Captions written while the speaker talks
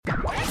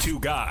Two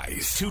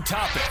guys, two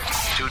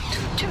topics,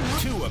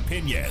 two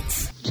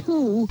opinions.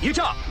 You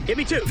talk. Give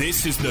me two.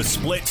 This is the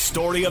split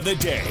story of the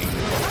day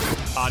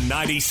on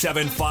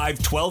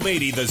 97.5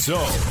 1280 The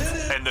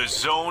Zone and The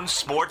Zone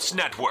Sports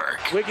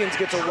Network. Wiggins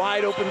gets a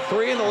wide open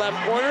three in the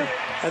left corner,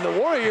 and the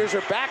Warriors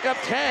are back up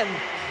 10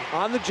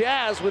 on the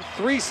Jazz with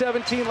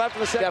 3:17 left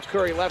in the second. Steph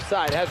Curry left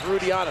side has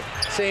Rudy on him.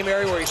 Same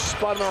area where he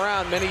spun him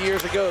around many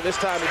years ago. This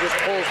time he just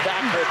pulls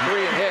back for a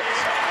three and hits.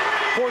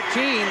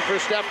 14 for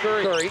Steph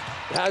Curry. Curry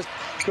has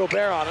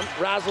Gobert on him.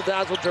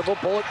 Razzle-dazzle dribble,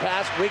 bullet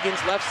pass. Wiggins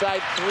left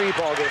side three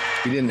ball game.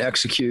 We didn't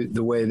execute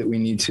the way that we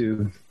need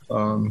to,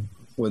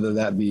 whether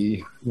that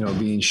be,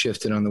 being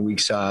shifted on the weak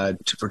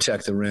side to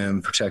protect the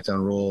rim, protect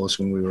on rolls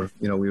when we were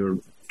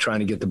trying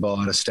to get the ball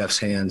out of Steph's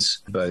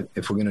hands. But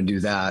if we're going to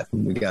do that,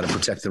 we got to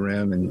protect the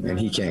rim, and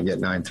he can't get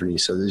 9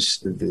 threes. So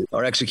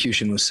our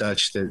execution was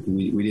such that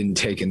we didn't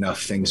take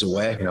enough things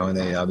away, and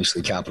they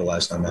obviously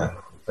capitalized on that.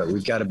 But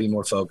we've got to be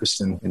more focused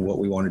in what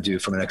we want to do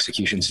from an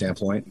execution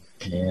standpoint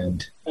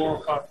and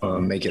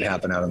make it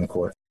happen out on the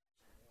court.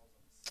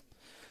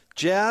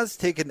 Jazz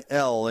take an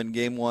L in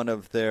game one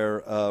of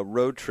their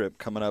road trip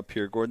coming up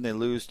here. Gordon, they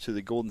lose to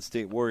the Golden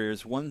State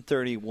Warriors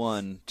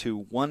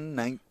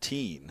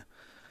 131-119.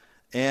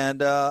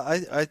 And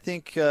I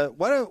think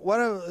why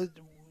don't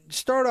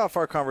start off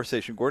our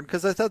conversation, Gordon,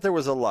 because I thought there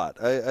was a lot.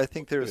 I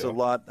think there's a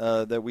lot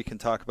that we can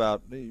talk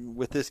about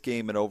with this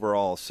game and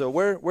overall. So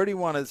where do you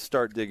want to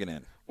start digging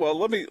in? Well,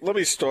 let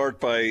me start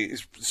by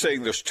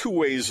saying there's two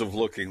ways of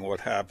looking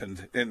what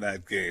happened in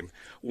that game.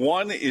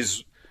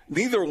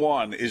 Neither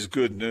one is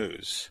good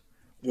news.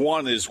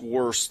 One is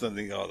worse than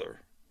the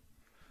other.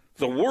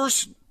 The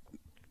worst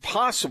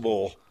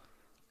possible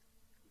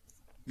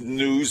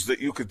news that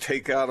you could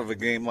take out of a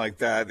game like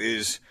that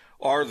is,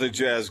 are the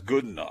Jazz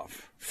good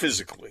enough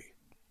physically?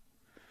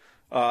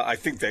 I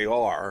think they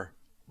are,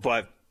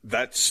 but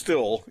that's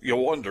still, you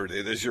wondered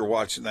it as you're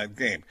watching that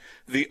game.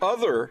 The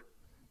other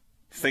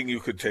thing you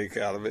could take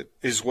out of it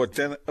is what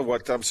Quinn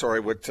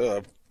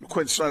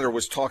Snyder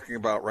was talking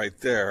about right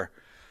there.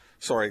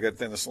 Sorry, I got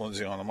Dennis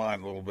Lindsay on the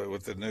mind a little bit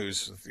with the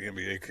news that the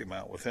NBA came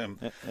out with him.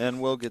 And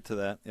we'll get to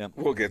that. Yeah,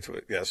 we'll get to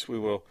it. Yes, we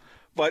will.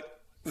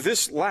 But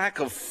this lack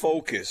of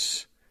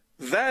focus,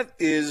 that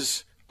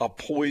is a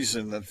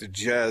poison that the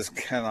Jazz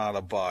cannot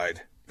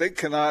abide. They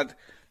just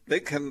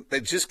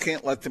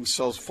can't let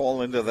themselves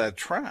fall into that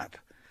trap,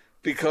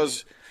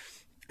 because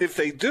if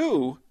they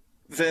do,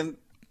 then,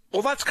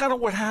 well, that's kind of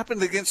what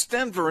happened against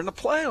Denver in the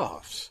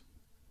playoffs.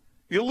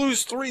 You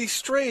lose 3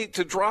 straight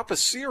to drop a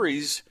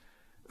series.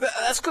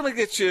 That's going to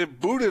get you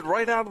booted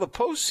right out of the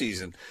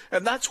postseason.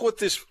 And that's what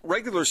this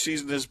regular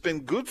season has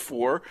been good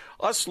for,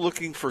 us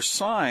looking for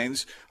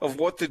signs of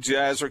what the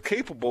Jazz are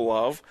capable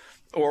of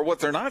or what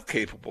they're not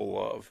capable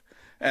of.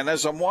 And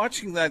as I'm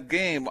watching that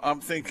game,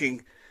 I'm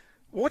thinking,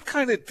 what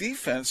kind of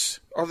defense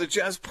are the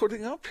Jazz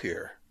putting up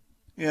here?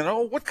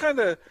 What kind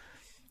of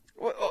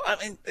 –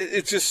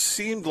 it just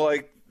seemed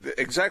like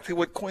exactly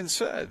what Quinn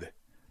said,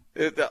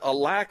 a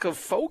lack of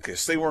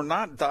focus. They were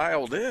not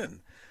dialed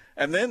in.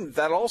 And then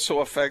that also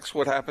affects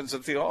what happens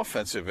at the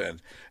offensive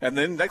end. And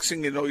then next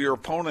thing you know, your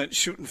opponent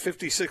shooting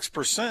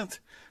 56%,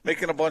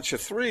 making a bunch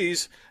of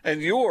threes,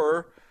 and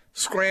you're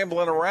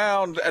scrambling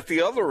around at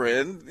the other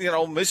end,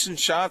 missing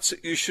shots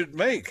that you should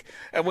make.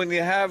 And when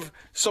you have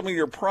some of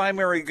your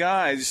primary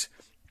guys,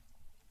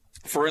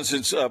 for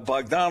instance,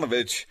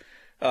 Bogdanovich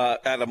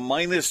at a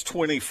minus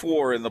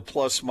 24 in the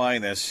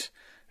plus-minus,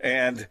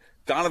 and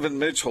Donovan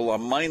Mitchell a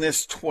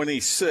minus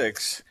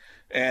 26,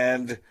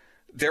 and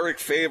Derek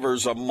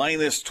Favors a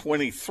minus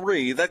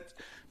 23.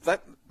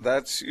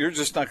 That's you're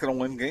just not going to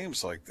win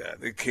games like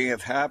that. It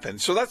can't happen.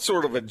 So that's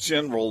sort of a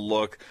general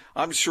look.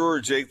 I'm sure,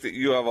 Jake, that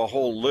you have a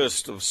whole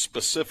list of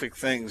specific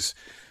things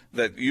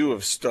that you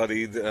have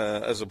studied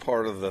as a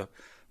part of the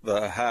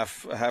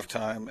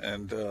halftime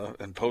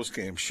and post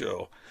game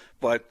show.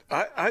 But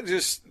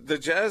the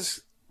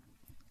Jazz,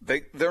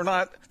 they're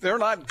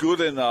not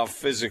good enough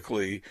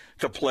physically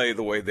to play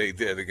the way they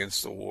did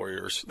against the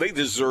Warriors. They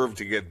deserve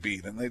to get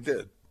beat, and they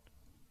did.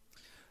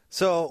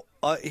 So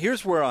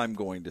here's where I'm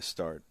going to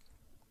start,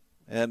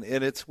 and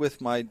it's with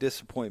my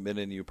disappointment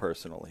in you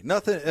personally.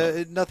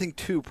 Nothing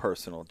too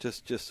personal,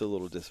 just a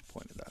little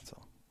disappointed. That's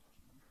all.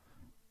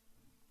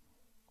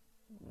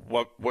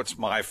 What's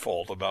my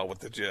fault about what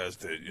the Jazz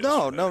did yesterday?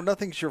 No,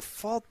 nothing's your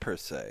fault per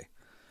se.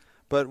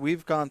 But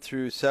we've gone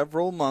through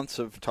several months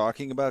of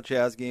talking about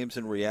Jazz games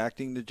and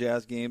reacting to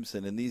Jazz games,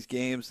 and in these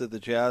games that the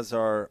Jazz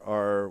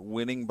are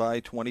winning by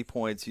 20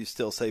 points, you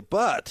still say,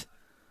 but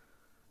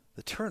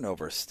the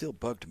turnover still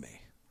bugged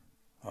me.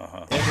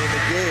 Uh-huh.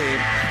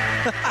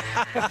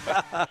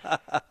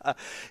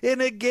 And in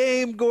a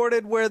game,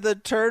 Gordon, where the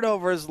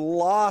turnovers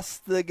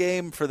lost the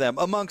game for them,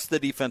 amongst the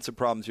defensive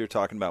problems you're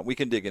talking about. We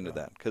can dig into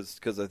that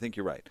because I think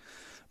you're right.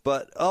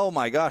 But, oh,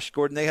 my gosh,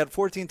 Gordon, they had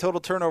 14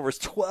 total turnovers.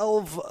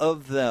 12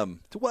 of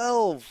them,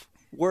 12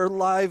 were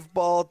live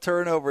ball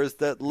turnovers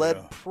that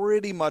led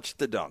pretty much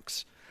to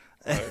dunks.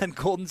 Right. And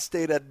Golden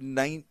State had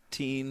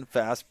 19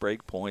 fast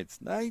break points.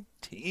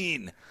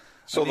 19.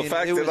 So the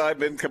fact that I've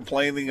been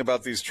complaining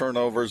about these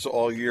turnovers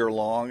all year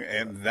long,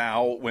 and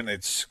now when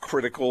it's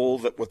critical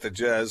that what the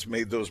Jazz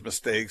made those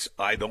mistakes,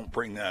 I don't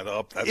bring that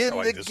up. That's how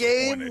I'm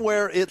disappointed. In the game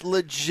where it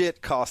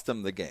legit cost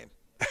them the game.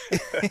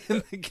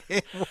 In the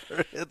game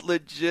where it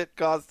legit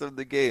cost them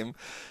the game,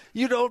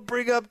 you don't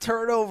bring up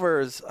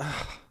turnovers.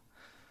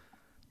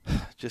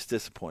 Just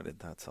disappointed,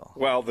 that's all.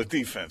 Well, the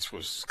defense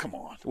was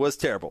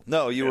terrible.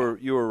 No, you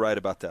were right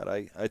about that.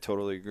 I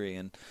totally agree.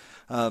 And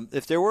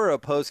if there were a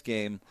post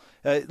game,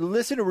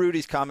 listen to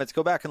Rudy's comments.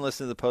 Go back and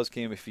listen to the post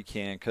game if you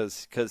can,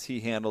 because he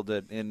handled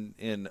it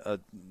in a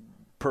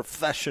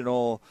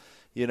professional,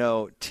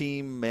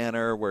 team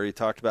manner where he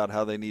talked about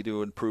how they need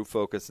to improve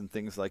focus and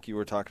things like you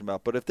were talking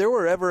about. But if there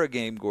were ever a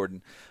game,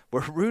 Gordon,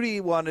 where Rudy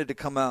wanted to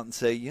come out and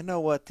say, you know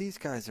what, these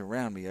guys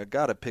around me, I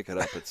got to pick it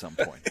up at some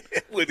point.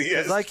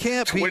 Because I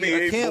can't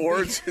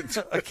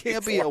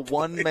be a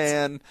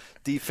one-man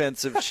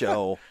defensive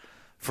show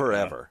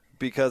forever.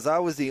 Because I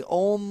was the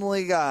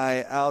only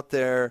guy out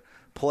there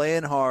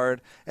playing hard.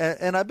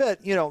 And I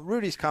bet,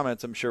 Rudy's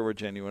comments I'm sure were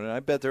genuine. And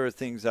I bet there are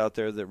things out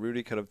there that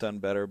Rudy could have done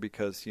better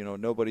because,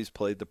 nobody's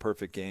played the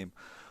perfect game.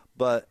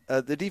 But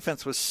the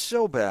defense was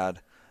so bad,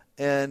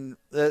 and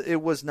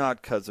it was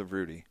not because of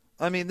Rudy.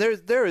 I mean,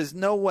 there is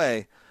no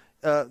way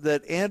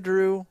that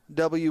Andrew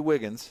W.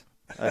 Wiggins –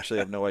 actually,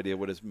 I have no idea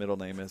what his middle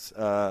name is.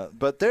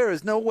 But there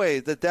is no way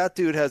that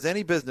dude has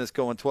any business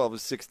going 12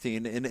 of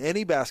 16 in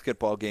any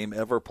basketball game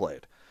ever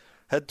played.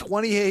 Had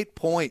 28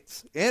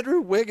 points.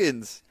 Andrew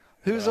Wiggins,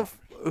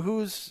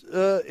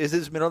 is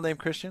his middle name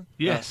Christian?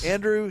 Yes.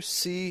 Andrew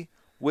C.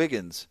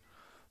 Wiggins.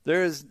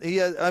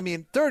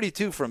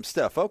 32 from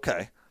Steph.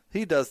 Okay.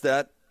 He does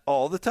that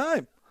all the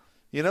time.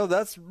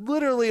 That's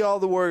literally all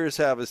the Warriors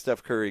have is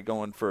Steph Curry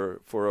going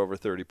for over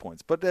 30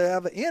 points. But to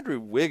have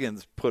Andrew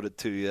Wiggins put it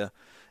to you,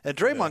 and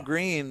Draymond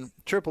Green,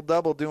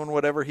 triple-double, doing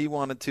whatever he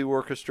wanted to,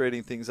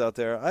 orchestrating things out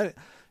there.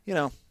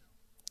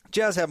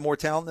 Jazz have more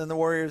talent than the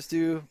Warriors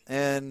do,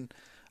 and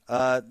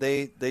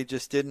they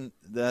just didn't.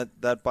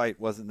 That bite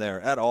wasn't there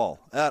at all.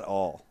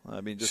 I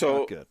mean, just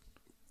not good.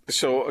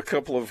 So a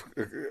couple of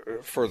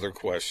further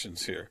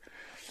questions here.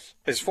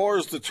 As far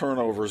as the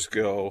turnovers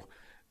go,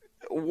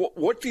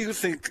 what do you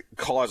think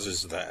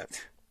causes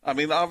that? I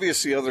mean,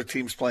 obviously other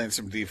teams playing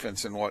some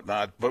defense and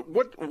whatnot, but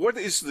what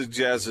is the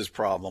Jazz's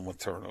problem with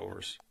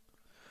turnovers?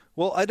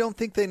 Well, I don't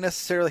think they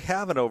necessarily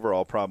have an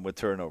overall problem with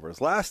turnovers.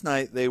 Last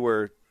night they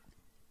were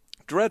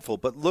dreadful,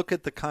 but look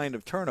at the kind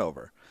of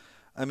turnover.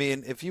 I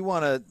mean, if you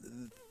want to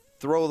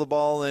throw the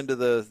ball into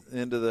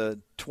the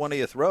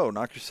 20th row,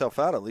 knock yourself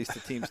out. At least the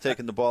team's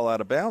taking the ball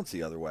out of bounds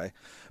the other way.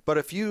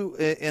 But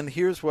and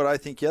here's what I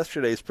think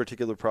yesterday's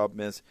particular problem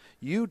is,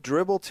 you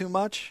dribble too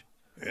much.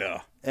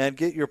 Yeah. And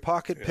get your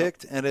pocket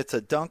picked, and it's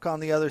a dunk on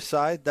the other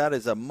side, that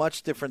is a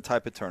much different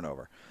type of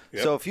turnover.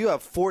 Yep. So if you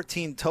have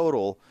 14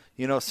 total,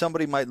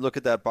 somebody might look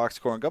at that box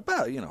score and go,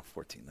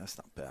 14, that's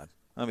not bad.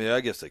 I mean,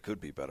 I guess they could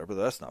be better, but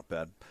that's not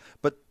bad.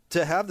 But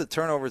to have the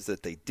turnovers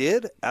that they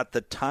did at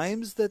the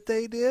times that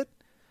they did,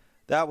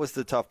 that was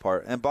the tough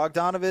part. And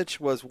Bogdanovich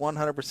was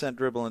 100%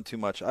 dribbling too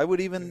much. I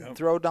would even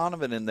throw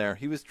Donovan in there.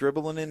 He was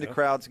dribbling into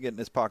crowds and getting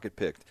his pocket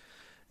picked.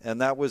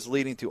 And that was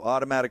leading to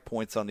automatic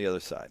points on the other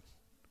side.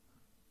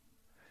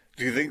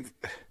 Do you think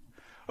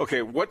 –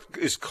 okay, what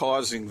is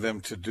causing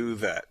them to do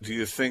that? Do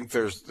you think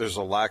there's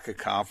a lack of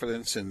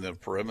confidence in the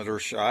perimeter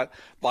shot?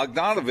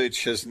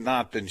 Bogdanovich has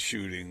not been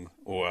shooting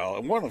well,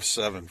 and 1 of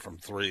 7 from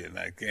 3 in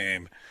that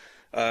game.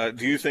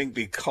 Do you think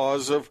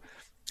because of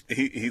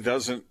he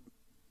doesn't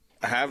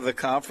have the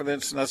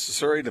confidence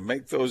necessary to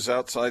make those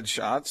outside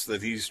shots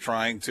that he's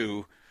trying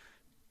to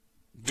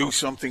do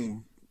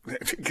something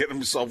to get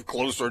himself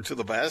closer to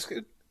the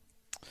basket?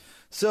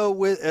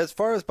 So as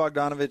far as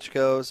Bogdanovich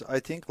goes, I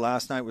think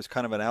last night was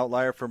kind of an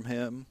outlier from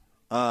him.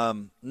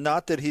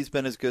 Not that he's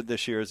been as good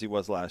this year as he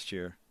was last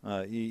year.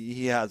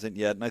 He hasn't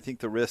yet, and I think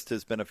the wrist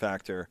has been a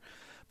factor.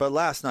 But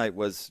last night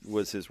was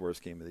his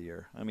worst game of the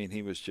year. I mean,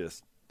 he was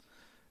just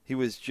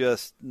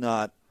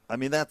not. I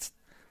mean, that's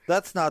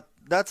not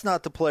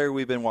the player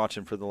we've been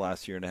watching for the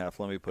last year and a half.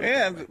 Let me put it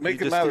that way. And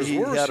making matters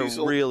worse, he had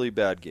a really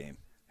bad game.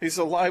 He's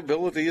a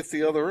liability at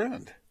the other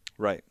end.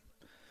 Right.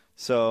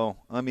 So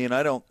I mean,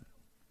 I don't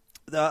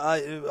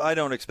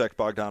expect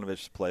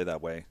Bogdanovich to play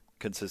that way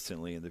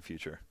consistently in the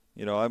future.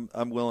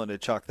 I'm willing to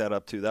chalk that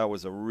up to that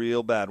was a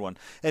real bad one.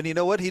 And you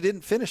know what? He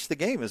didn't finish the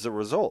game as a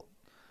result.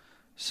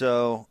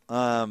 So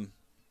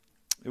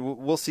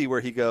we'll see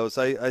where he goes.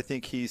 I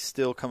think he's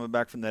still coming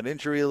back from that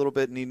injury a little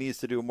bit, and he needs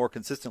to do it more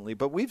consistently.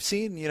 But we've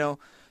seen,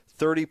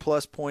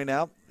 30-plus point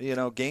out,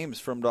 games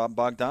from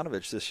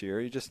Bogdanovich this year.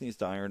 He just needs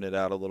to iron it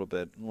out a little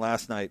bit. And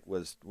last night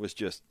was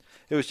just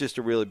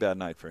a really bad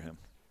night for him.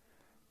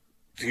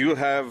 Do you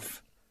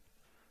have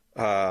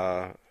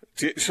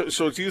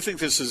so do you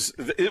think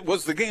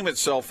was the game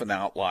itself an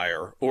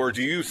outlier, or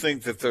do you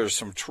think that there's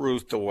some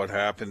truth to what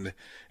happened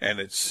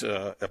and it's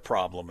a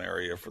problem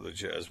area for the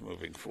Jazz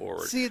moving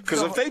forward?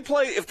 Because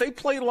if they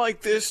play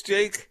like this,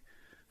 Jake,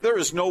 there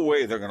is no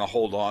way they're going to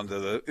hold on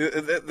to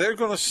they're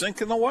going to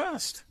sink in the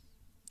West.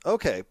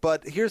 Okay,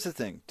 but here's the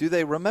thing. Do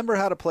they remember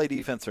how to play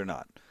defense or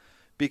not?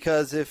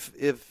 Because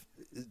if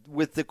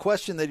with the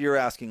question that you're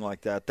asking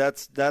like that,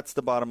 that's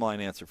the bottom line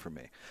answer for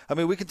me. I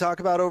mean, we can talk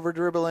about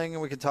over-dribbling,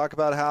 and we can talk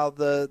about how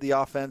the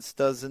offense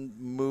doesn't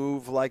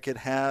move like it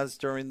has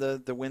during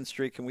the win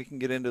streak, and we can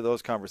get into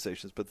those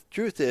conversations. But the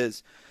truth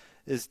is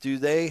do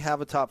they have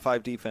a top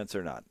 5 defense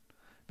or not?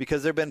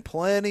 Because there have been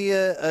plenty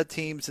of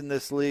teams in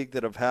this league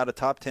that have had a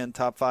top 10,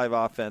 top 5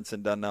 offense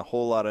and done a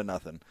whole lot of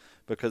nothing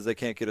because they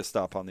can't get a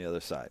stop on the other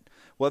side.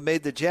 What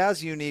made the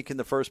Jazz unique in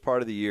the first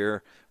part of the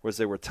year was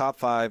they were top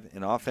 5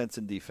 in offense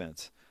and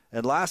defense.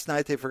 And last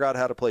night they forgot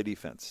how to play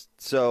defense.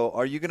 So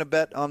are you going to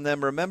bet on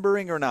them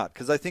remembering or not?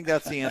 Because I think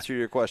that's the answer to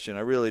your question.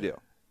 I really do.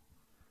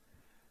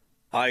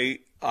 I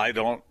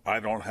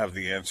don't have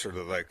the answer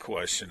to that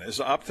question. As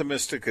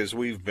optimistic as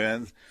we've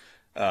been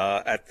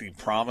at the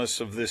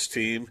promise of this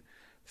team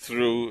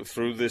through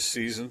this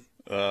season,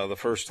 the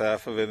first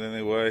half of it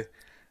anyway,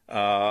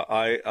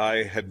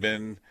 I had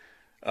been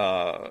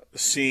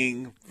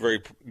seeing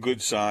very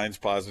good signs,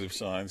 positive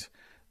signs.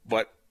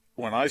 But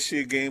when I see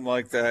a game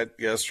like that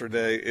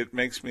yesterday, it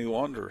makes me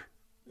wonder.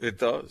 It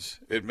does.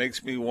 It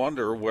makes me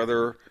wonder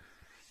whether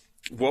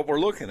what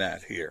we're looking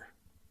at here.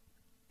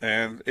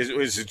 And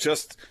is it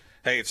just,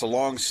 hey, it's a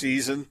long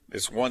season,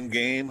 it's one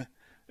game,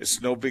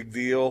 it's no big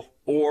deal,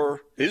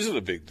 or is it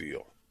a big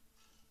deal?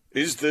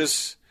 Is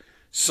this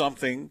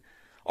something,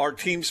 are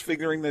teams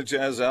figuring the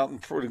Jazz out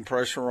and putting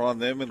pressure on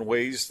them in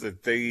ways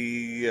that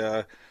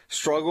they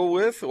struggle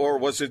with, or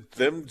was it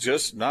them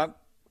just not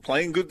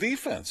playing good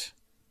defense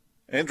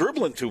and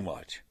dribbling too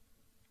much?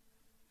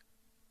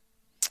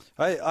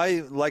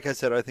 I like I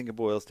said, I think it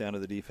boils down to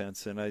the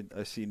defense, and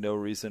I see no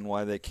reason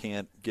why they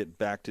can't get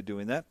back to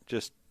doing that.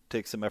 Just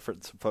take some effort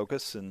and some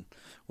focus, and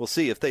we'll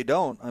see. If they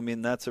don't, I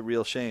mean, that's a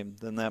real shame.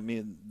 Then that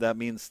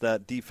means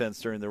that defense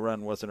during the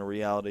run wasn't a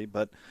reality.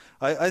 But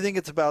I think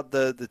it's about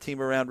the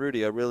team around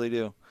Rudy. I really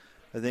do.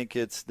 I think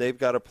they've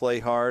got to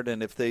play hard,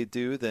 and if they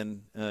do,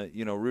 then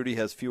Rudy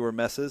has fewer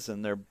messes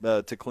and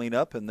they're to clean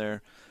up, and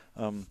they're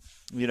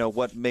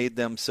what made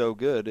them so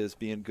good is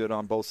being good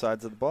on both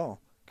sides of the ball.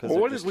 Because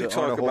what did we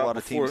talk about? A whole lot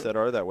of teams that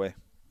are that way.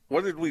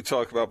 What did we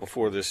talk about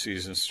before this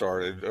season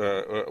started?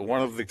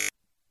 One of the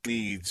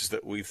needs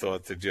that we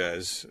thought the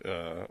Jazz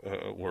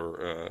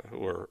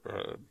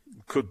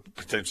could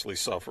potentially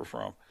suffer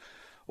from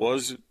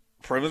was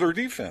perimeter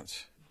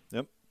defense.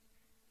 Yep.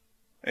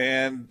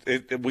 And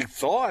we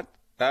thought,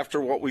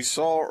 after what we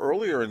saw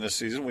earlier in the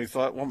season, we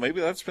thought, well, maybe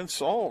that's been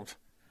solved.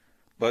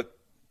 But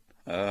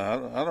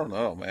I don't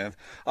know, man.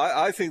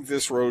 I think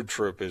this road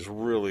trip is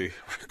really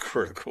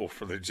critical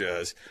for the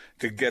Jazz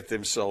to get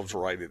themselves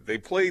righted. They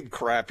played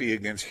crappy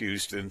against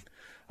Houston,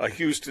 a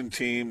Houston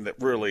team that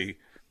really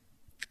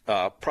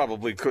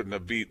probably couldn't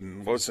have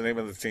beaten, what's the name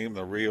of the team?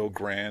 The Rio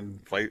Grande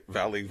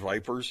Valley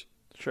Vipers?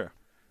 Sure.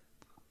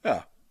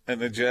 Yeah.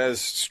 And the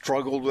Jazz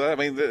struggled with that.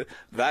 I mean,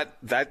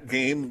 that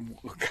game,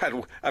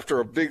 after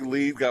a big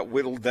lead, got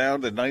whittled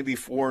down to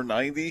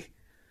 94-90.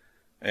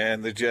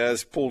 And the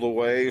Jazz pulled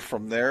away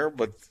from there,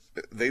 but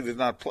they did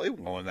not play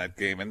well in that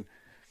game.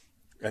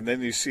 And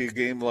then you see a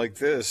game like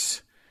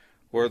this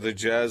where the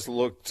Jazz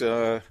looked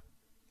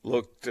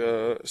what's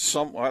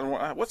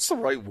the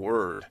right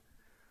word?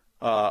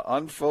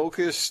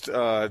 Unfocused,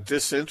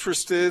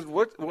 disinterested.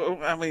 What?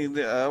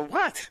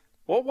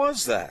 What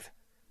was that?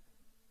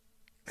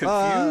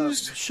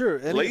 Confused? Sure.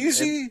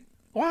 Lazy?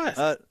 What?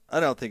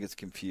 I don't think it's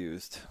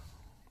confused.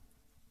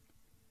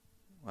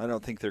 I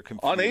don't think they're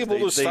confused. Unable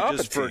to stop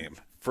just a team.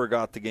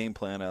 Forgot the game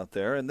plan out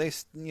there, and they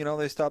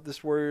stopped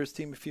this Warriors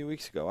team a few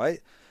weeks ago.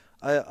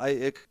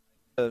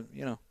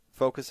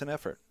 Focus and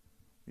effort.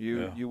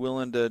 You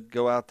willing to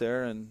go out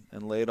there and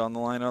lay it on the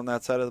line on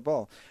that side of the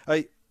ball?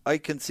 I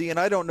can see, and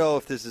I don't know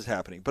if this is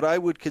happening, but I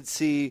could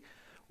see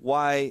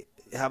why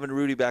having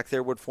Rudy back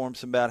there would form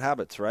some bad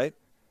habits, right?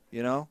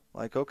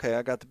 Okay,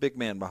 I got the big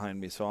man behind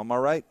me, so I'm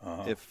all right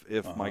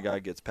if my guy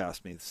gets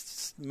past me.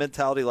 It's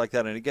mentality like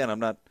that, and again, I'm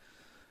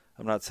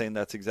not saying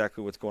that's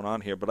exactly what's going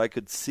on here, but I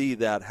could see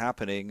that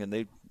happening, and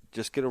they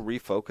just get a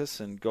refocus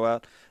and go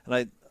out.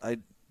 And I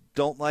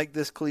don't like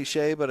this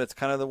cliche, but it's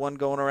kind of the one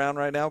going around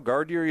right now.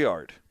 Guard your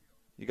yard.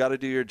 You got to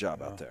do your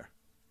job out there.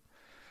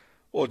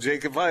 Well,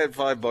 Jake, if I had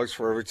 $5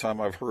 for every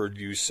time I've heard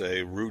you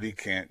say Rudy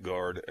can't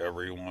guard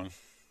everyone,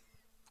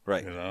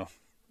 right?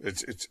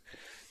 It's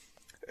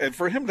and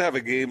for him to have a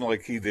game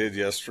like he did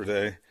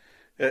yesterday,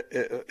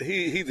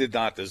 he did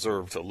not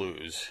deserve to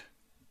lose.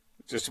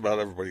 Just about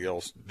everybody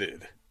else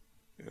did.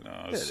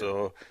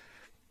 So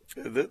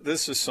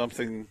this is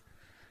something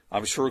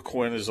I'm sure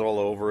Quinn is all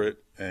over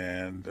it,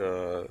 and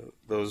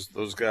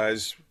those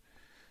guys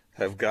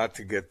have got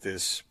to get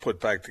this put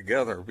back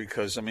together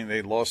because,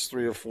 they lost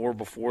 3 or 4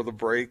 before the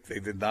break.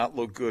 They did not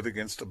look good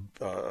against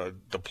a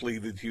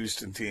depleted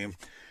Houston team,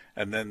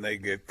 and then they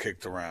get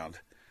kicked around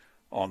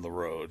on the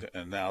road,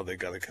 and now they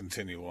got to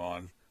continue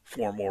on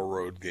 4 more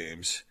road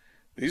games.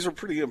 These are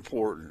pretty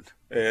important,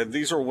 and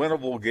these are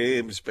winnable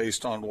games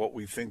based on what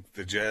we think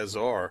the Jazz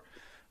are.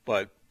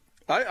 But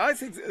I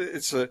think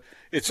it's a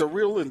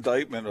real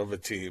indictment of a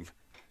team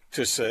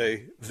to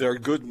say they're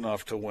good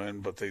enough to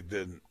win, but they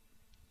didn't.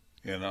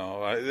 You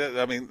know,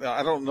 I mean,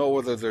 I don't know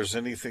whether there's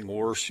anything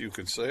worse you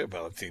can say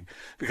about a team,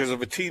 because if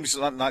a team's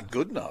not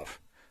good enough,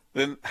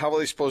 then how are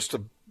they supposed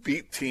to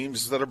beat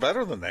teams that are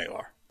better than they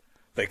are?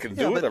 They can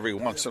do it every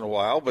once in a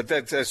while, but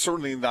that's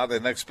certainly not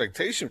an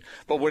expectation.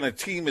 But when a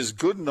team is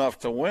good enough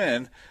to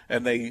win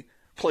and they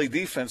play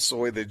defense the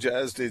way the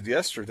Jazz did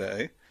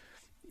yesterday,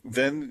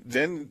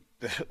 then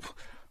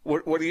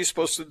what are you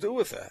supposed to do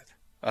with that?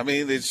 I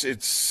mean, it's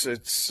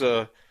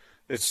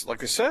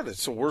like I said,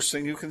 it's the worst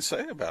thing you can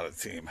say about a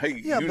team. Hey,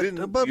 you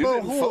didn't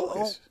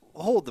focus.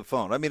 Hold the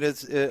phone. I mean,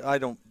 I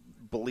don't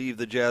believe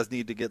the Jazz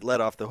need to get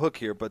let off the hook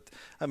here, but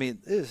I mean,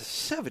 it's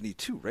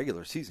 72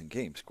 regular season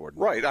games, Gordon.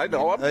 Right, I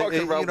know. I'm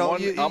talking about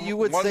you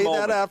would say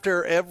moment. that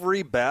after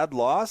every bad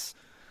loss.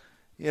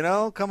 You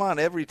know, come on,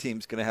 every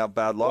team's going to have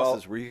bad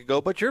losses where you could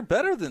go, but you're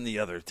better than the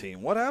other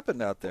team. What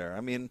happened out there? I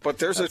mean, but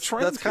there's a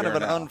trend. That's kind of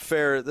an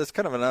unfair. That's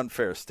kind of an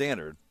unfair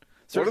standard.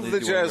 Certainly what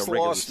have the Jazz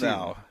lost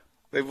now?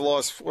 They've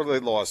lost. What have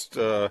they lost?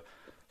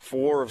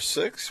 4 of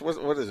 6.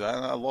 What is that?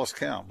 I lost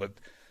count. But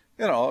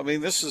you know, I mean,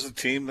 this is a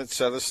team that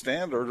set a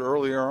standard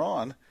earlier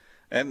on,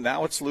 and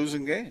now it's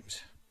losing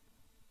games.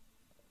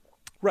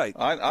 Right.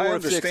 I 4 of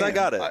understand. 6. I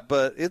got it.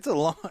 But it's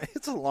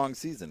a long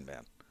season,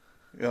 man.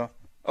 Yeah.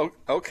 Oh,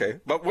 okay.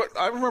 But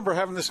I remember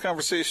having this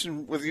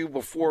conversation with you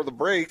before the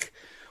break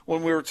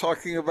when we were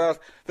talking about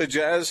the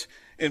Jazz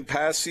in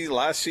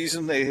last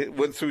season. They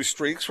went through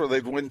streaks where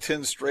they'd win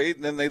 10 straight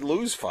and then they'd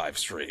lose 5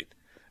 straight.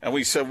 And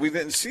we said we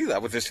didn't see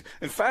that with this.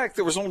 In fact,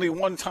 there was only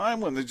one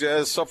time when the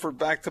Jazz suffered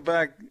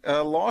back-to-back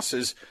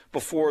losses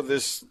before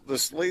this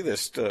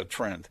latest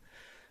trend.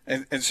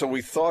 And so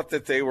we thought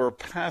that they were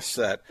past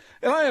that.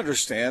 And I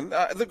understand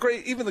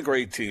even the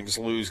great teams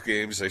lose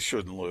games they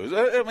shouldn't lose.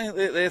 I mean,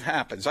 it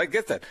happens. I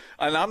get that.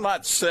 And I'm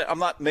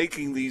not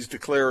making these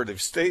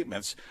declarative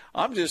statements.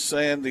 I'm just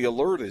saying the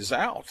alert is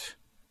out.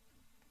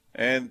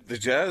 And the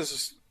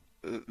Jazz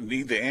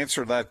need to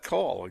answer that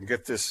call and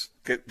get this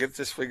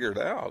figured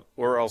out,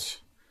 or else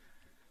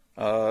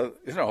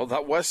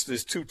that West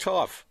is too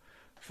tough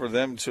for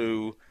them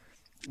to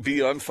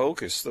be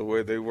unfocused the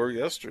way they were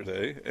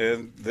yesterday,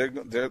 and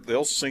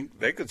they'll sink.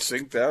 They could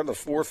sink down to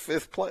 4th,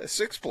 5th play,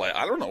 6th play.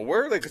 I don't know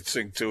where they could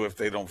sink to if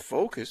they don't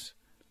focus.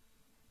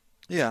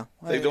 Yeah,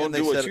 they don't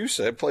do what you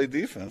said. Play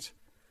defense.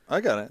 I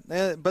got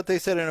it. But they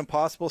set an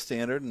impossible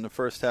standard in the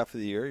first half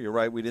of the year. You're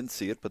right, we didn't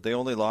see it, but they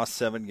only lost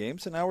 7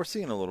 games, and now we're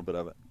seeing a little bit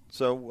of it.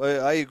 So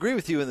I agree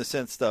with you in the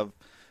sense of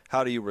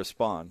how do you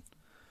respond.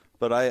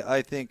 But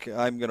I think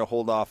I'm going to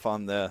hold off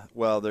on they're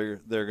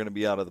going to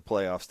be out of the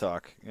playoffs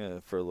talk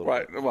for a little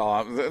bit. Right.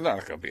 Well, they're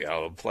not going to be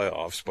out of the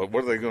playoffs, but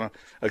what are they going to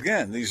 –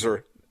 again, these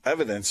are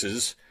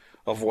evidences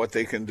of what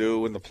they can do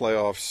when the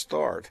playoffs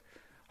start.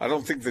 I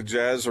don't think the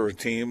Jazz are a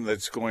team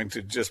that's going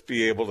to just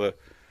be able to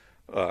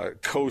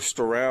coast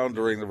around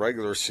during the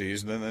regular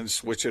season and then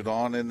switch it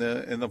on in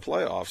the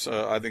playoffs.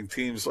 I think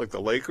teams like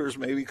the Lakers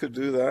maybe could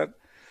do that.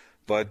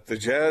 But the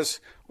Jazz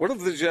 – what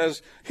if the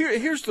Jazz –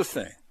 here's the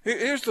thing.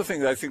 Here's the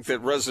thing that I think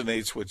that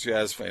resonates with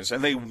Jazz fans,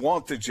 and they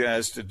want the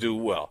Jazz to do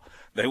well.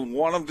 They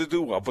want them to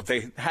do well, but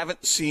they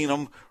haven't seen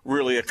them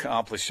really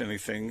accomplish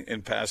anything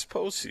in past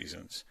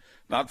postseasons,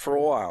 not for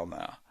a while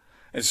now.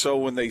 And so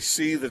when they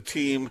see the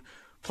team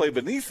play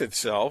beneath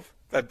itself,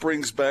 that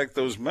brings back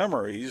those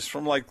memories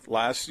from like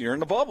last year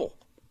in the bubble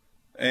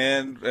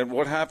and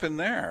what happened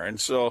there. And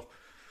so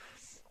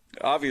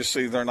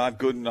obviously they're not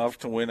good enough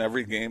to win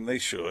every game they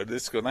should.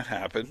 It's going to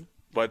happen,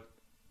 but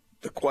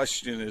the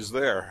question is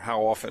there,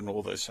 how often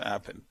will this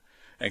happen?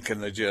 And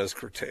can the Jazz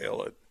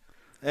curtail it?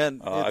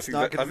 And it's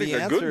not going to be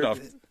answered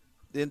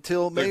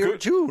until May or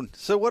June.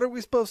 So what are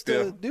we supposed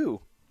to do?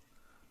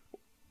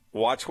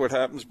 Watch what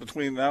happens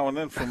between now and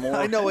then for more.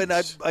 I know, and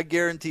I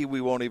guarantee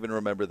we won't even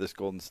remember this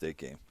Golden State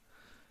game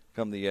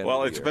come the end of the year.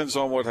 Well, it depends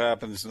on what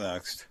happens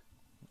next.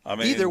 I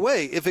mean, either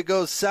way, if it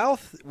goes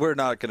south, we're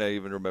not going to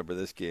even remember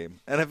this game.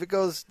 And if it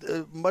goes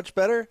much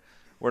better,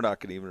 we're not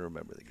going to even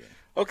remember the game.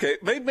 Okay,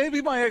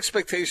 maybe my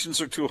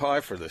expectations are too high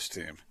for this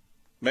team.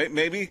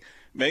 Maybe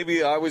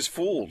I was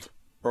fooled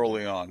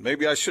early on.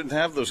 Maybe I shouldn't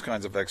have those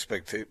kinds of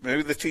expectations.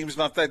 Maybe the team's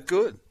not that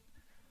good.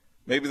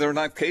 Maybe they're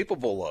not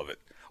capable of it.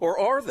 Or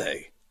are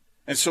they?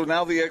 And so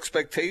now the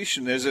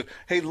expectation is that,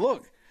 hey,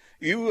 look,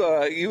 you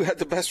had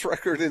the best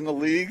record in the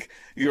league.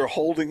 You're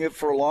holding it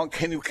for a long.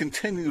 Can you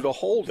continue to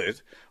hold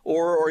it,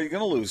 or are you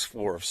going to lose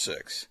 4 of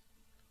 6?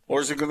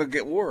 Or is it going to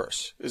get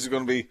worse? Is it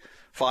going to be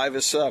 5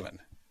 of 7?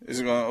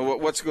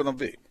 What's it going to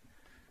be?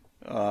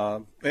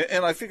 And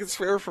I think it's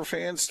fair for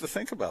fans to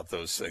think about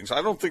those things.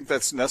 I don't think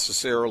that's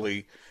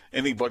necessarily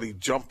anybody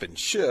jumping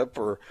ship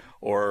or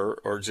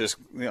just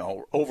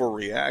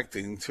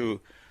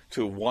overreacting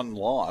to one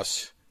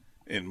loss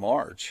in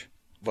March.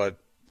 But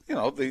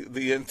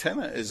the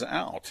antenna is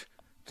out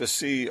to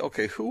see,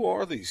 okay, who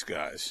are these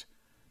guys?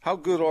 How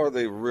good are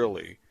they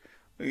really?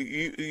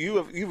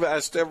 You've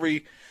asked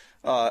every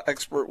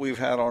expert we've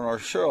had on our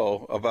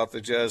show about the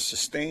Jazz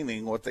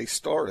sustaining what they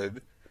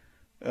started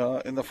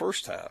in the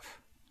first half.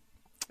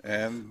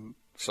 And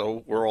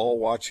so we're all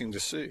watching to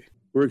see.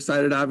 we're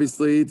excited,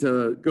 obviously,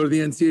 to go to the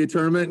NCAA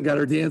tournament and got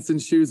our dancing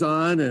shoes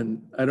on.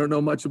 And I don't know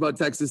much about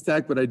Texas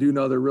Tech, but I do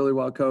know they're really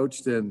well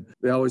coached and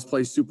they always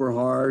play super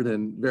hard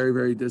and very,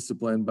 very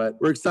disciplined. But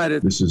we're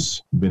excited. This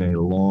has been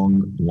a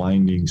long,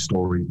 winding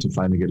story to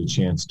finally get a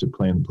chance to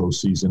play in the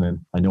postseason. And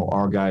I know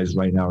our guys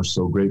right now are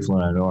so grateful.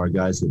 And I know our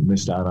guys that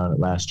missed out on it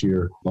last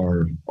year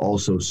are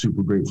also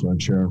super grateful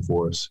and cheering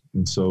for us.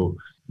 And so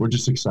we're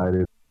just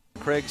excited.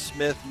 Craig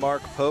Smith,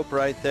 Mark Pope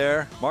right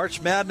there. March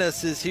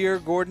Madness is here,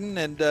 Gordon,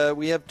 and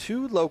we have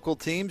two local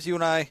teams, you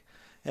and I,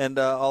 and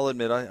I'll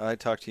admit I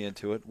talked you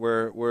into it.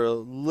 We're a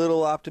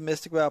little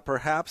optimistic about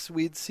perhaps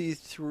we'd see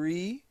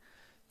 3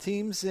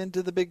 teams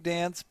into the big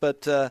dance,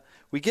 but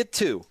we get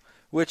 2,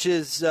 which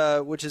is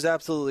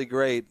absolutely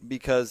great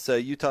because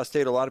Utah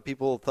State, a lot of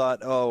people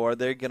thought, oh, are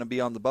they going to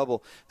be on the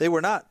bubble? They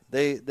were not.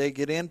 They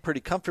get in pretty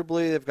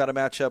comfortably. They've got a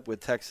matchup with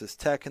Texas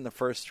Tech in the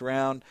first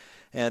round.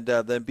 And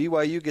then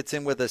BYU gets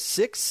in with a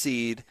 6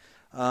 seed,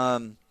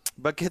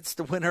 but gets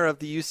the winner of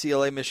the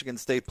UCLA-Michigan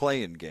State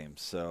play-in game.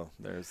 So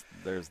there's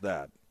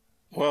that.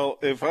 Well,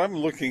 if I'm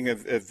looking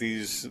at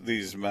these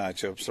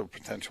matchups or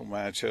potential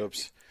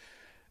matchups,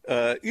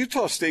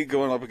 Utah State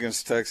going up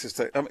against Texas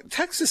Tech. I mean,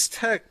 Texas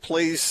Tech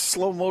plays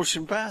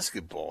slow-motion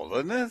basketball,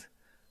 doesn't it?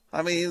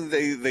 I mean,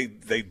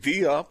 they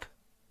D up.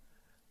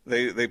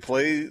 They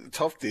play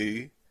tough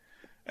D.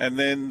 And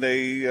then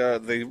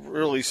they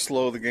really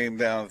slow the game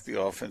down at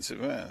the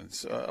offensive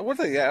ends. What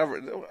do they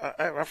average?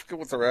 I forget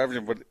what they're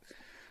averaging, but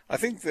I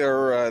think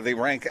they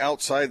rank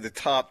outside the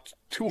top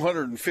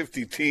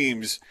 250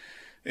 teams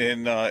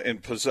in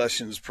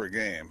possessions per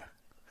game.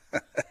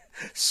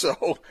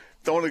 So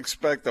don't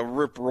expect a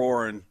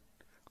rip-roaring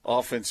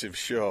offensive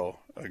show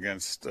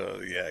against the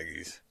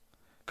Aggies.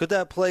 Could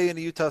that play in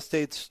Utah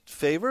State's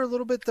favor a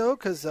little bit, though?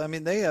 Because, I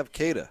mean, they have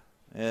Kada.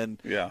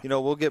 And,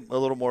 we'll get a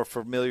little more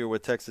familiar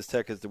with Texas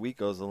Tech as the week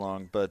goes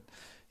along. But,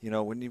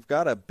 when you've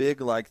got a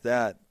big like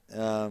that,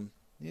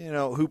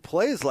 who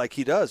plays like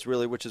he does,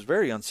 really, which is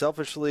very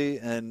unselfishly,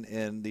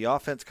 and the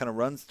offense kind of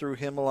runs through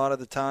him a lot of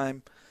the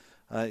time,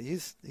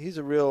 he's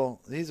a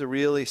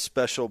really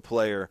special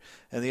player.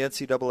 And the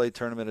NCAA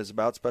tournament is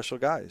about special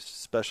guys,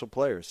 special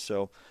players.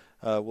 So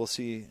we'll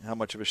see how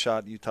much of a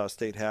shot Utah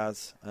State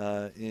has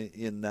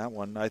in that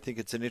one. I think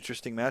it's an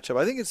interesting matchup.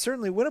 I think it's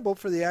certainly winnable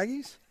for the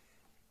Aggies.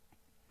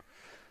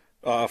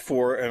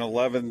 For an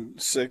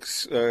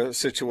 11-6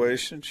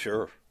 situation,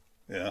 sure.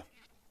 Yeah.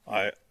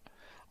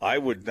 I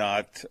would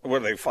not.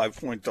 What are they,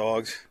 5-point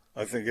dogs?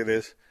 I think it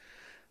is.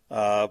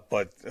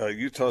 But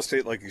Utah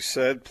State, like you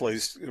said,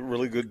 plays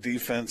really good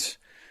defense.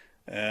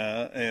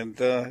 I think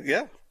the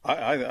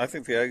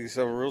Aggies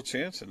have a real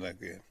chance in that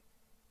game.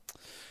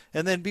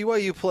 And then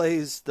BYU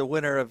plays the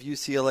winner of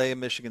UCLA and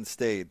Michigan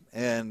State.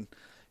 And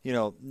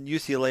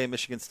UCLA and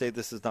Michigan State,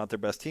 this is not their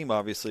best team,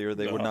 obviously, or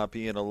they would not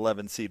be an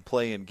 11-seed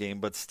play-in game.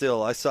 But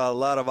still, I saw a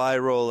lot of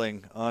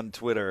eye-rolling on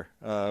Twitter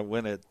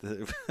when it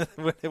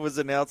was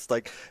announced.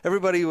 Like,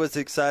 everybody was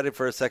excited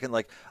for a second,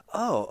 like,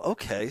 oh,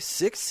 okay,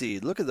 6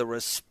 seed. Look at the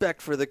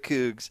respect for the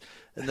Cougs.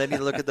 And then you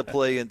look at the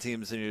play-in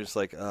teams, and you're just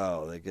like,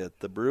 oh, they get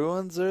the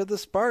Bruins or the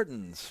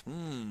Spartans.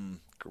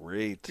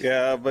 Great.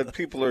 Yeah, but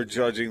people are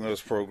judging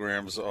those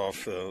programs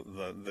off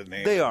the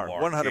name. They are,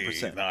 marquee,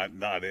 100%.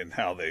 Not in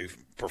how they've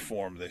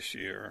performed this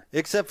year.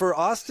 Except for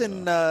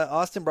Austin.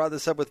 Austin brought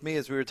this up with me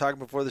as we were talking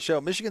before the show.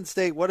 Michigan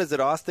State, what is it,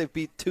 Austin? They've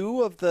beat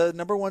 2 of the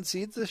number 1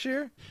 seeds this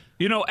year?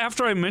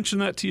 After I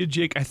mentioned that to you,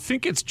 Jake, I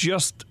think it's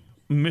just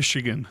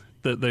Michigan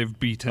that they've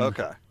beaten.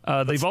 Okay.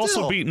 They've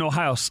also beaten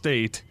Ohio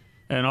State,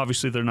 and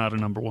obviously they're not a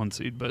number 1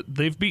 seed, but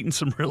they've beaten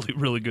some really,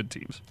 really good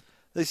teams.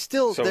 They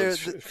still. So it's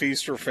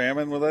feast or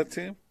famine with that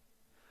team?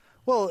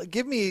 Well,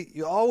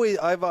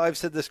 I've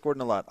said this,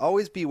 Gordon, a lot.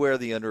 Always beware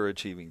the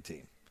underachieving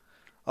team.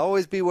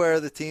 Always beware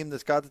the team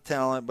that's got the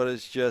talent but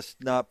has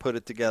just not put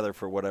it together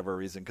for whatever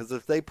reason. Because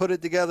if they put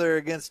it together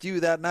against you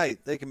that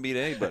night, they can beat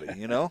anybody,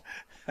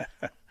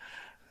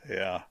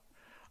 Yeah.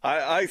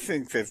 I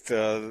think that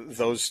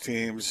those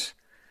teams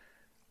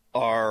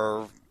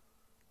are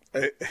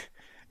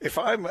if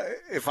I'm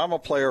a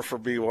player for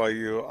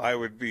BYU, I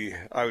would be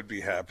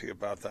happy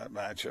about that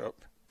matchup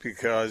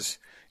because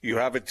you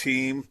have a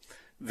team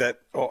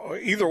that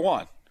either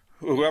one,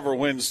 whoever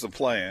wins the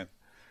play-in,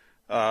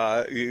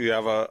 you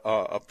have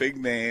a big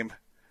name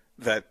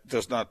that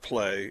is not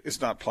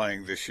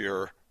playing this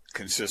year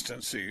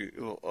consistently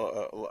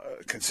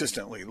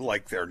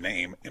like their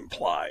name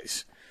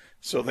implies.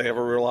 So they have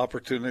a real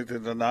opportunity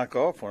to knock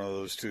off one of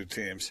those two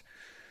teams.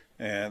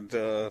 And,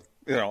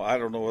 I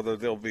don't know whether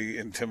they'll be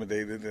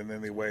intimidated in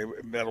any way.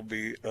 That'll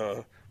be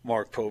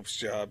Mark Pope's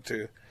job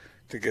to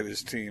get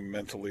his team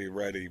mentally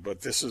ready.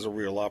 But this is a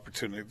real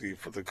opportunity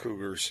for the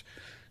Cougars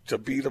to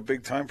beat a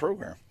big-time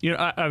program.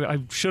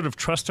 I should have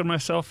trusted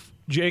myself,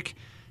 Jake.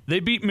 They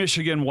beat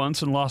Michigan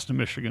once and lost to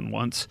Michigan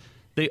once.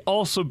 They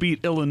also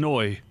beat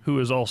Illinois, who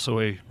is also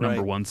a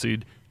number 1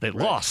 seed. They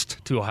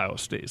lost to Ohio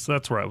State. So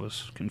that's where I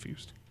was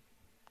confused.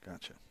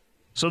 Gotcha.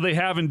 So they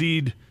have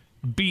indeed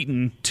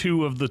beaten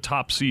 2 of the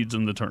top seeds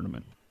in the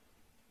tournament.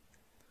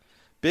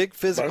 Big,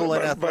 physical,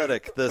 and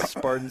athletic. The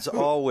Spartans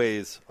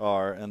always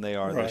are, and they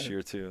are this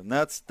year too. And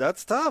that's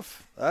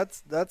tough.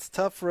 That's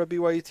tough for a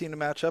BYU team to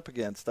match up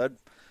against. I'd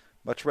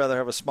much rather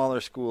have a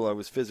smaller school I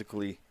was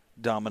physically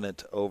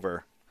dominant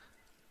over.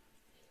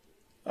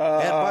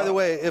 And by the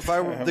way, if I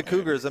were the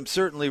Cougars, I'm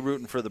certainly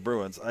rooting for the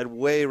Bruins. I'd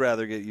way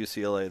rather get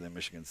UCLA than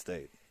Michigan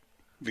State.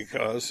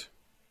 Because?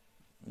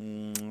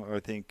 I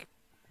think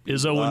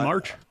Izzo in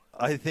March.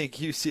 I think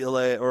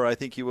UCLA, or I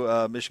think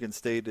Michigan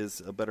State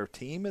is a better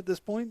team at this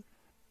point.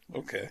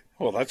 Okay.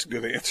 Well, that's a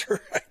good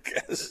answer, I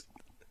guess.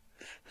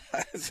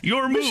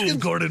 Your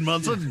move, Gordon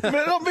Munson.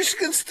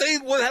 Michigan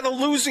State had a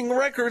losing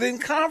record in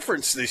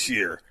conference this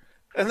year,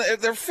 and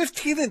they're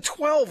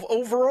 15-12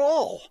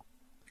 overall.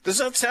 Does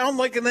that sound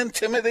like an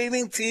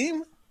intimidating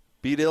team?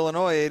 Beat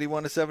Illinois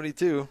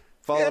 81-72.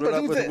 Followed it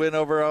up with a win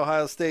over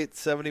Ohio State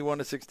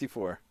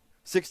 71-64.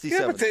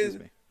 67. Excuse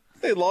me.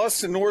 They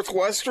lost to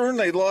Northwestern.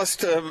 They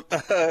lost to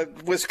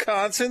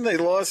Wisconsin. They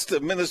lost to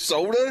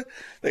Minnesota.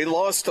 They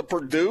lost to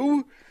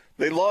Purdue.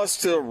 They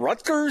lost to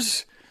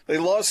Rutgers. They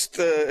lost,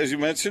 as you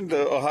mentioned,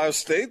 to Ohio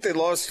State. They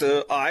lost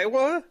to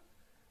Iowa.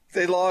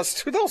 They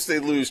lost – who else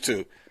did they lose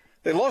to?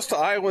 They lost to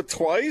Iowa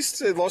twice.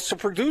 They lost to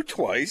Purdue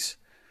twice.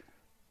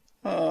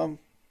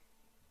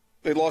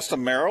 They lost to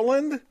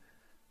Maryland.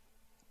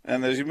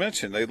 And as you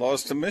mentioned, they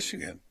lost to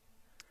Michigan.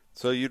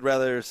 So you'd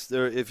rather,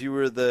 if you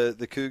were the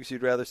Cougs,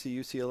 you'd rather see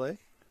UCLA?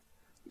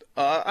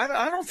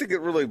 I don't think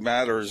it really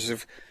matters.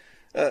 If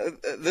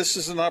this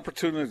is an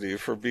opportunity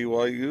for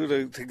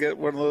BYU to get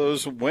one of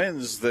those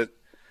wins that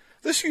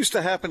this used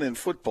to happen in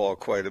football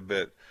quite a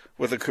bit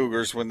with the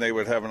Cougars when they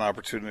would have an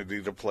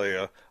opportunity to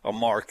play a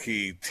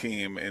marquee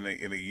team in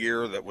a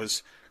year that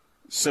was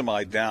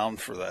semi-down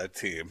for that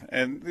team.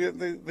 And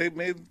they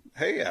made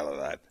hay out of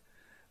that.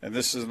 And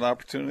this is an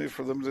opportunity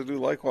for them to do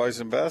likewise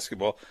in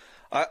basketball.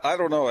 I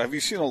don't know. Have you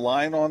seen a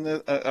line on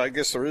this? I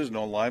guess there is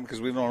no line because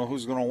we don't know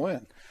who's going to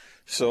win.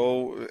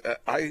 So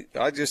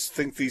I just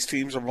think these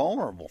teams are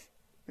vulnerable.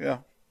 Yeah.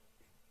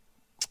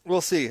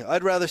 We'll see.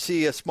 I'd rather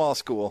see a small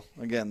school,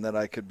 again, that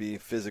I could be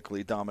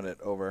physically dominant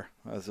over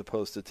as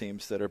opposed to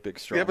teams that are big,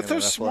 strong, yeah, but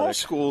those athletic.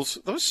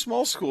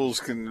 small schools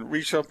can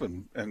reach up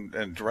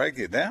and drag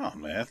you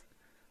down, man.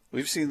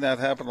 We've seen that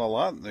happen a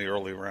lot in the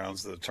early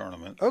rounds of the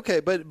tournament.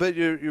 Okay, but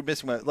you're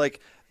missing my, like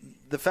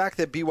the fact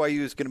that BYU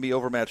is going to be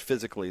overmatched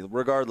physically,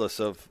 regardless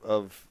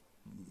of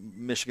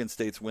Michigan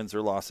State's wins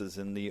or losses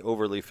in the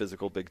overly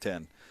physical Big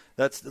Ten.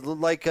 That's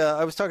like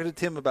I was talking to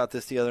Tim about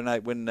this the other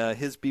night when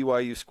his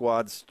BYU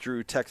squads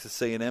drew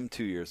Texas A&M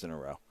 2 years in a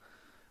row.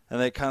 And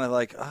they kind of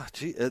like,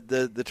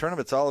 the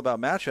tournament's all about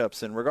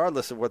matchups, and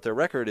regardless of what their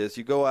record is,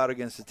 you go out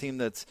against a team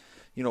that's,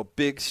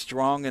 big,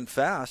 strong, and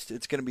fast.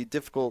 It's going to be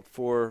difficult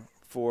for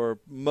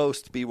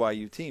most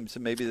BYU teams,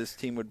 and maybe this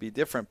team would be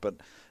different, but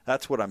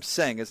that's what I'm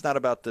saying. It's not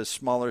about the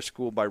smaller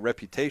school by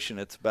reputation.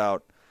 It's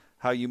about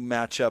how you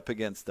match up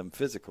against them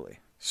physically.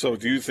 So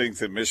do you think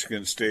that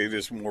Michigan State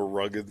is more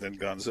rugged than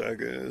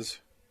Gonzaga is?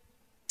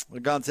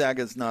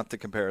 Gonzaga is not the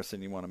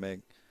comparison you want to make.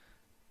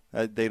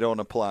 They don't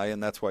apply,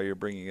 and that's why you're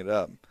bringing it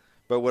up.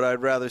 But would I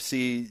rather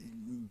see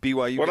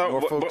BYU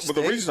Norfolk State?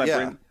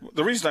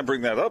 The reason I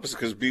bring that up is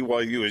because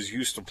BYU is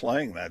used to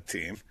playing that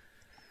team.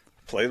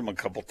 Played them a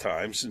couple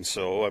times, and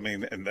so,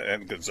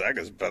 and Gonzaga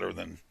is better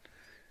than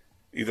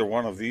either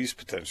one of these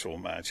potential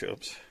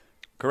matchups.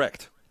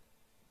 Correct.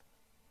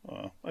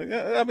 I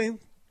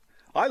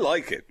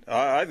like it.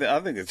 I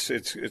think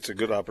it's a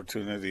good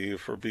opportunity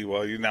for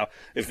BYU. Now,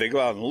 if they go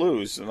out and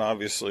lose, then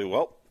obviously,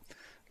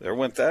 there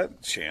went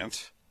that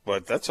chance.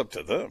 But that's up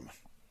to them.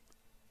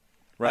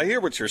 Right. I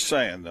hear what you're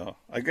saying, though.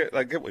 I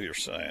get what you're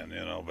saying,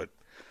 But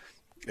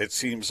it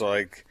seems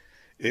like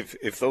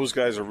if those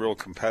guys are real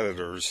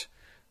competitors,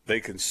 they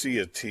can see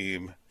a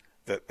team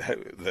that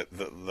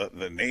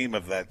the name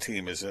of that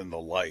team is in the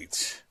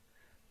lights.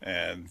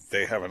 And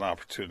they have an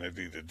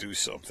opportunity to do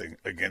something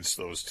against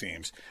those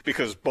teams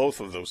because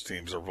both of those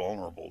teams are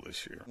vulnerable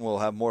this year. We'll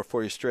have more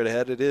for you straight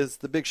ahead. It is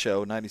The Big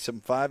Show,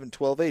 97.5 and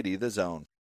 1280, The Zone.